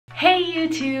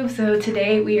YouTube. So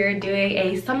today we are doing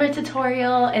a summer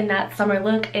tutorial, and that summer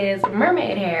look is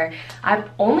mermaid hair. I've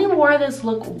only wore this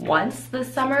look once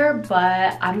this summer,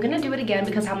 but I'm gonna do it again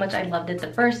because how much I loved it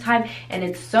the first time, and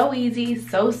it's so easy,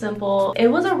 so simple. It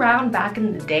was around back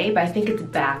in the day, but I think it's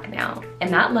back now.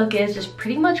 And that look is just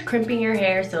pretty much crimping your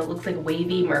hair so it looks like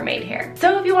wavy mermaid hair.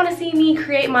 So if you want to see me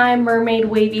create my mermaid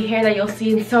wavy hair that you'll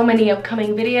see in so many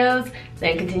upcoming videos,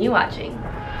 then continue watching.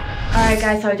 Alright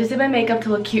guys, so I just did my makeup to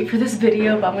look cute for this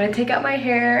video, but I'm going to take out my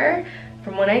hair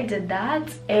from when I did that.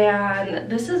 And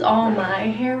this is all my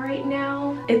hair right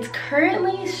now. It's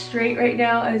currently straight right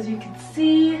now, as you can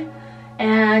see.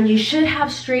 And you should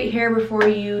have straight hair before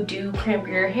you do crimp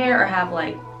your hair, or have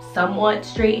like somewhat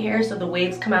straight hair so the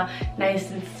waves come out nice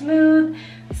and smooth.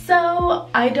 So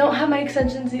I don't have my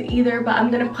extensions either, but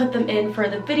I'm gonna put them in for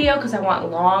the video because I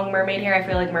want long mermaid hair. I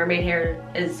feel like mermaid hair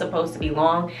is supposed to be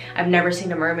long. I've never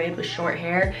seen a mermaid with short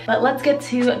hair. But let's get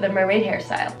to the mermaid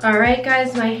hairstyle. All right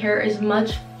guys, my hair is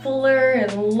much fuller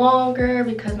and longer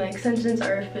because my extensions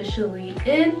are officially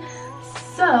in.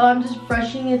 So I'm just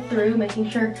brushing it through, making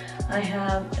sure I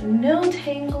have no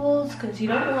tangles because you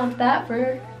don't want that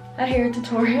for a hair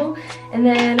tutorial. And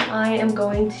then I am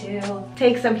going to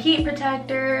take some heat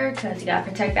protector because you gotta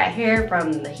protect that hair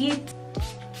from the heat.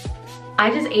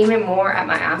 I just aim it more at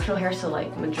my actual hair, so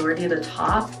like majority of the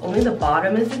top. Only the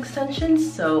bottom is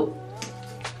extensions, so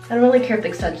I don't really care if the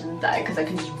extensions die because I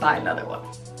can just buy another one.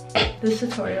 This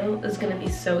tutorial is gonna be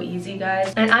so easy,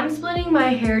 guys. And I'm splitting my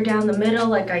hair down the middle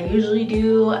like I usually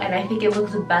do, and I think it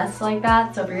looks best like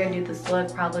that. So if you're gonna do this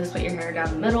look, probably split your hair down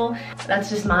the middle.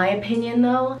 That's just my opinion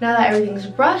though. Now that everything's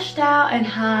brushed out and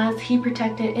has heat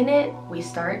protectant in it, we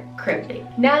start crimping.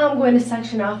 Now I'm going to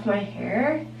section off my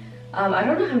hair. I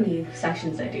don't know how many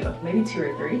sections I do, maybe 2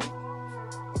 or 3.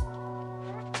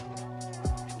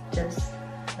 Just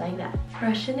like that.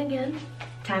 Brush in again.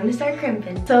 Time to start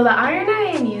crimping. So the iron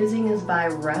I am using is by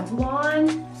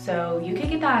Revlon. So you can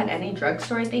get that at any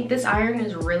drugstore, I think. This iron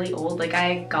is really old. Like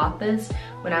I got this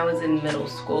when I was in middle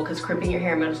school because crimping your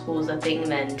hair in middle school was a thing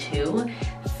then too.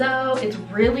 So it's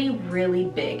really, really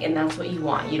big, and that's what you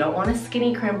want. You don't want a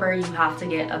skinny crimper, you have to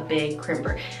get a big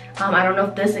crimper. I don't know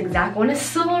if this exact one is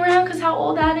still around because how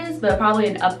old that is, but probably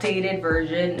an updated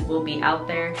version will be out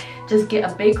there. Just get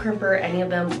a big crimper, any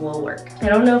of them will work. I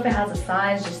don't know if it has a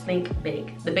size, just think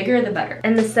big. The bigger the better.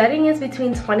 And the setting is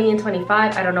between 20 and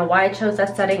 25. I don't know why I chose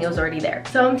that setting, it was already there.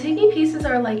 So I'm taking pieces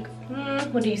that are like,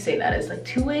 what do you say that is? Like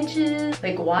 2 inches,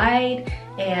 like wide.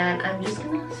 And I'm just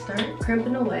gonna start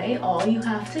crimping away. All you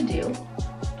have to do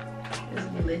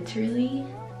is literally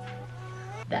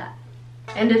that.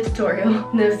 End of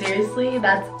tutorial. No, seriously,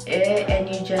 that's it.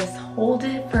 And you just hold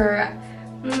it for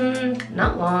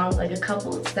not long, like a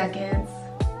couple of seconds,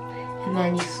 and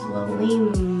then you slowly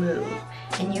move.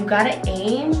 And you gotta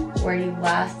aim where you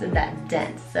last did that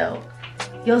dent. So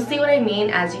you'll see what I mean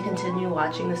as you continue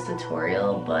watching this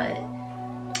tutorial, but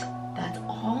that's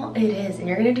all it is. And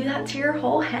you're gonna do that to your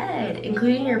whole head,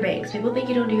 including your bangs. People think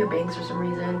you don't do your bangs for some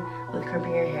reason with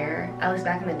crimping your hair, at least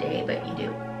back in the day, but you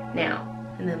do now.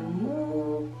 And then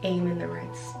move, aim in the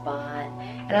right spot.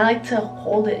 And I like to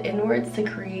hold it inwards to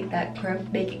create that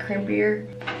crimp, make it crimpier.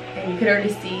 And you can already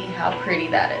see how pretty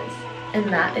that is. And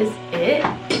that is it.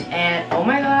 And oh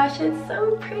my gosh, it's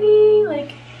so pretty,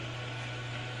 like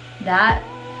that.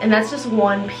 And that's just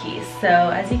one piece. So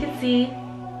as you can see,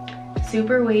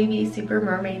 super wavy, super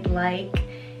mermaid-like.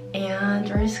 And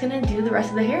we're just gonna do the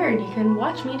rest of the hair, and you can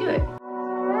watch me do it.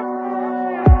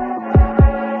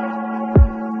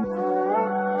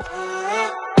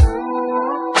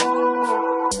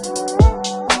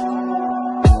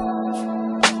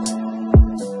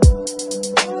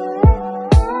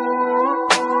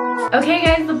 Okay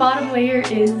guys, the bottom layer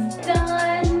is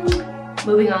done.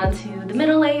 Moving on to the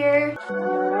middle layer.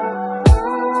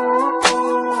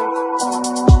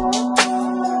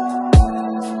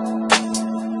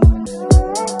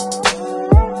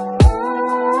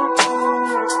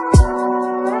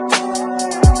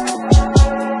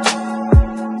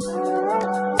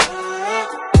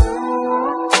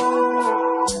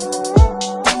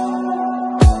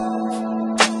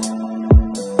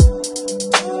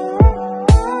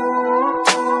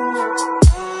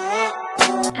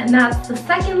 And that's the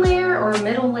second layer or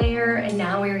middle layer, and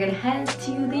now we're gonna head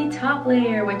to the top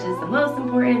layer, which is the most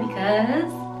important because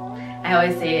I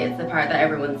always say it's the part that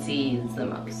everyone sees the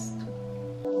most.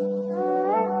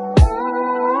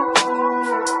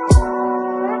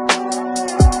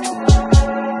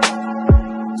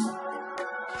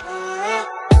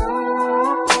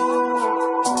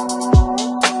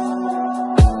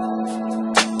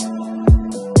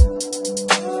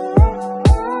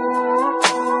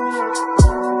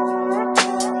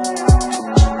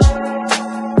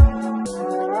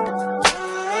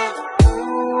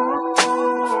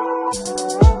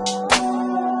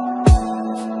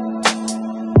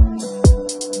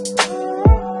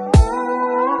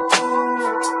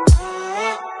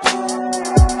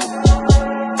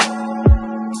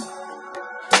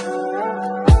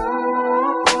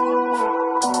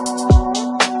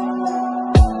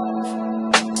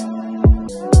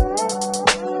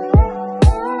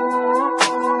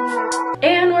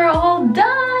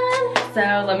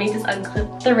 So let me just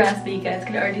unclip the rest, but you guys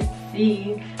can already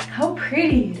see how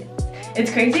pretty it is.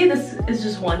 It's crazy, this is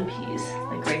just one piece,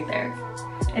 like right there.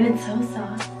 And it's so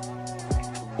soft.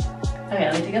 Okay,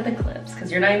 let me take out the clips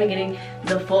because you're not even getting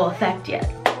the full effect yet.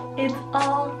 It's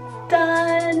all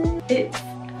done. It's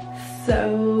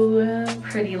so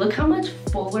pretty. Look how much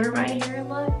fuller my hair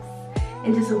looks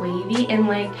and just wavy. And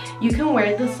like, you can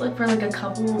wear this look for like a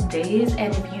couple of days,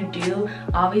 and if you do,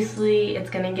 obviously it's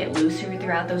gonna get looser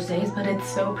throughout those days, but it's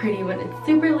so pretty when it's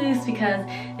super loose because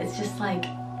it's just like,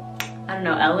 I don't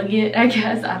know, elegant, I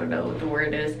guess. I don't know what the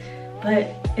word is.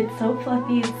 But it's so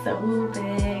fluffy, it's so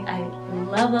big. I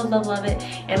love, love, love, love it.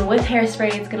 And with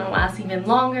hairspray, it's gonna last even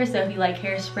longer. So if you like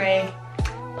hairspray,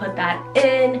 put that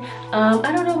in. I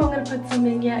don't know if I'm gonna put some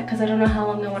in yet because I don't know how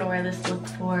long I wanna wear this look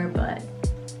for, but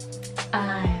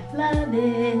I love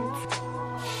it.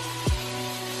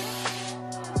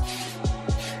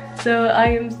 So I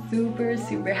am super,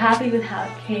 super happy with how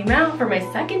it came out for my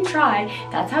second try.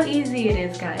 That's how easy it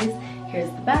is, guys. Here's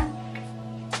the back.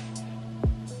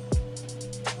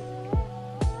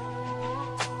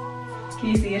 Can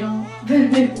you see it all?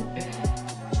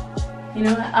 You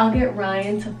know what? I'll get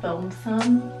Ryan to film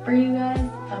some for you guys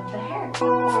of the hair.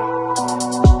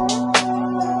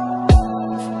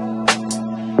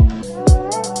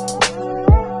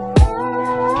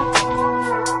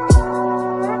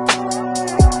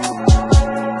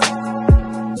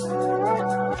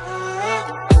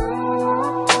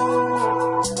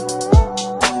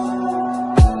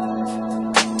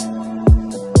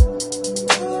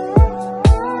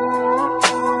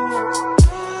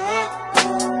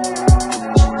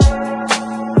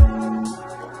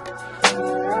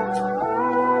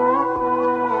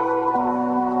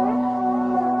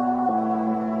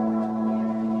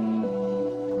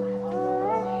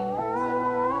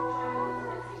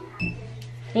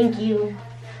 Thank you.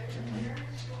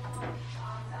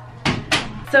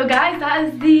 So guys, that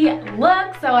is the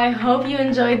look. So I hope you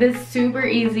enjoyed this super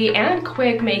easy and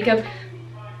quick makeup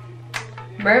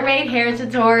mermaid hair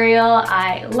tutorial.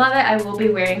 I love it. I will be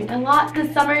wearing a lot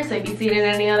this summer, so if you've seen it in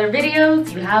any other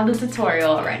videos, you have the tutorial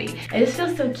already. I just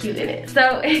feel so cute in it.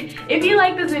 So if you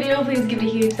like this video, please give it a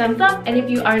huge thumbs up, and if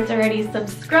you aren't already,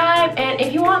 subscribe, and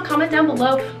if you want, comment down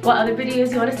below what other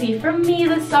videos you want to see from me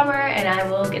this summer, and I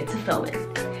will get to film it.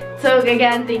 So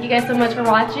again, thank you guys so much for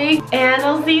watching, and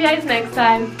I'll see you guys next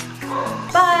time.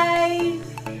 Bye!